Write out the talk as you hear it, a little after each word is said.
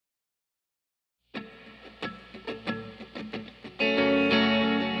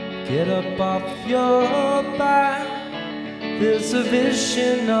Get up off your back. There's a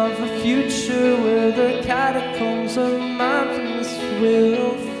vision of a future where the catacombs of mindfulness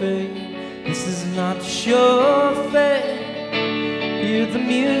will fade. This is not your fate. Hear the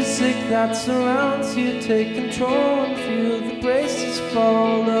music that surrounds you. Take control and feel the braces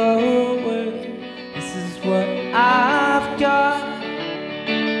fall away. This is what I've got.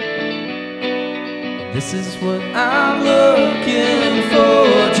 This is what I'm looking for.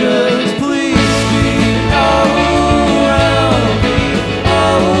 Just please be all around me,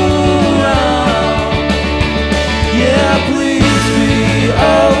 all around. Yeah, please be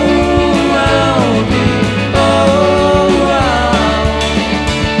all around me, all around.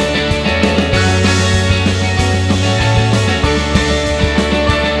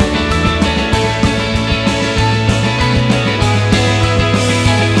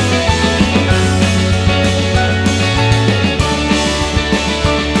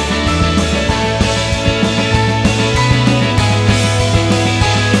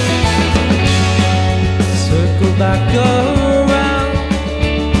 Back around,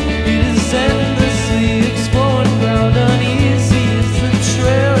 it is endlessly exploring ground. Uneasy as the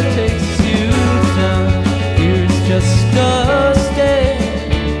trail takes you down. Here's just a stay.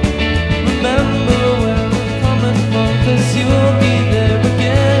 Remember where we're coming from, 'cause you'll be there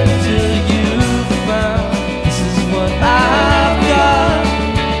again till you've found. This is what I've got.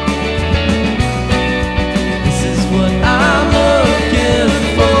 This is what I'm looking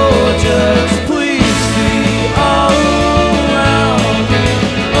for. Just please be all around me,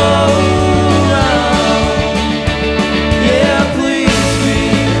 all around. Yeah, please be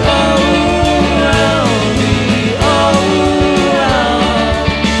all around me, all around.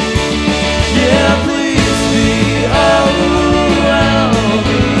 Yeah, please be all around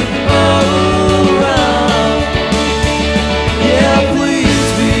me, all around. Yeah, please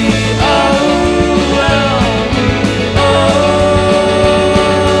be all around me, all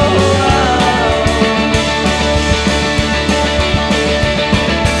around.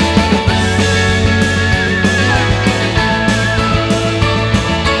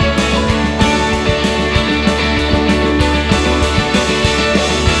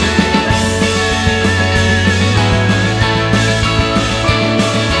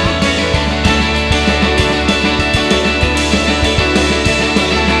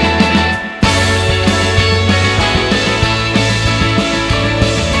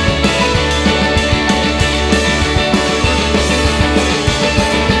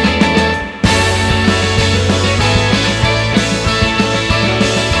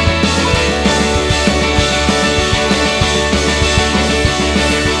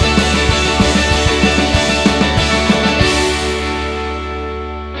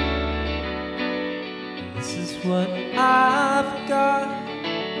 This is what I've got.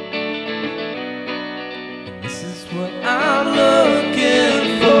 This is what I'm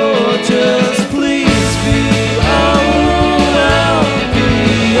looking for. Just please be all around me,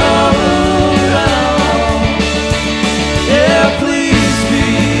 all around. Yeah, please be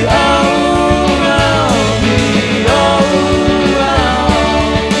all around me, all around.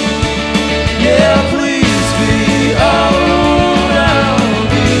 Yeah, please be all around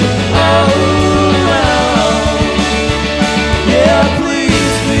me, all around. Yeah,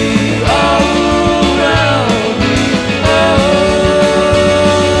 please be all around me, all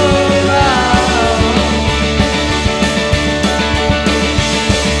around.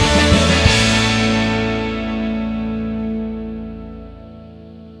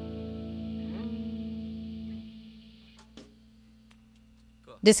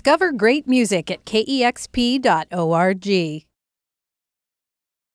 Discover great music at KEXP.org.